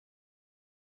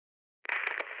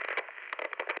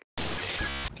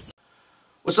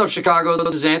What's up, Chicago?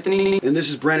 This is Anthony. And this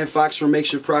is Brandon Fox from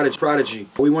Makeshift Prodigy.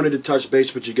 We wanted to touch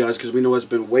base with you guys because we know it's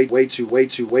been way too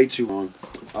long.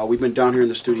 We've been down here in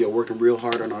the studio working real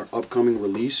hard on our upcoming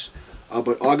release.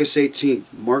 But August 18th,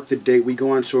 mark the date. We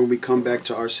go on tour and we come back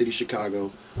to our city,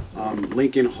 Chicago,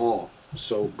 Lincoln Hall.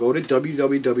 So go to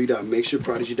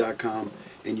www.makeshiftprodigy.com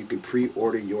and you can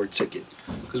pre-order your ticket.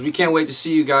 Because we can't wait to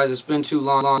see you guys. It's been too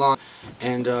long.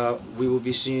 And we will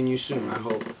be seeing you soon, I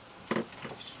hope.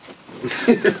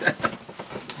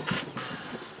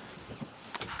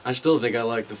 I still think I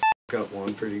like the up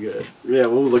one pretty good. Yeah,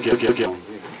 we'll look at it.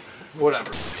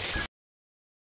 Whatever.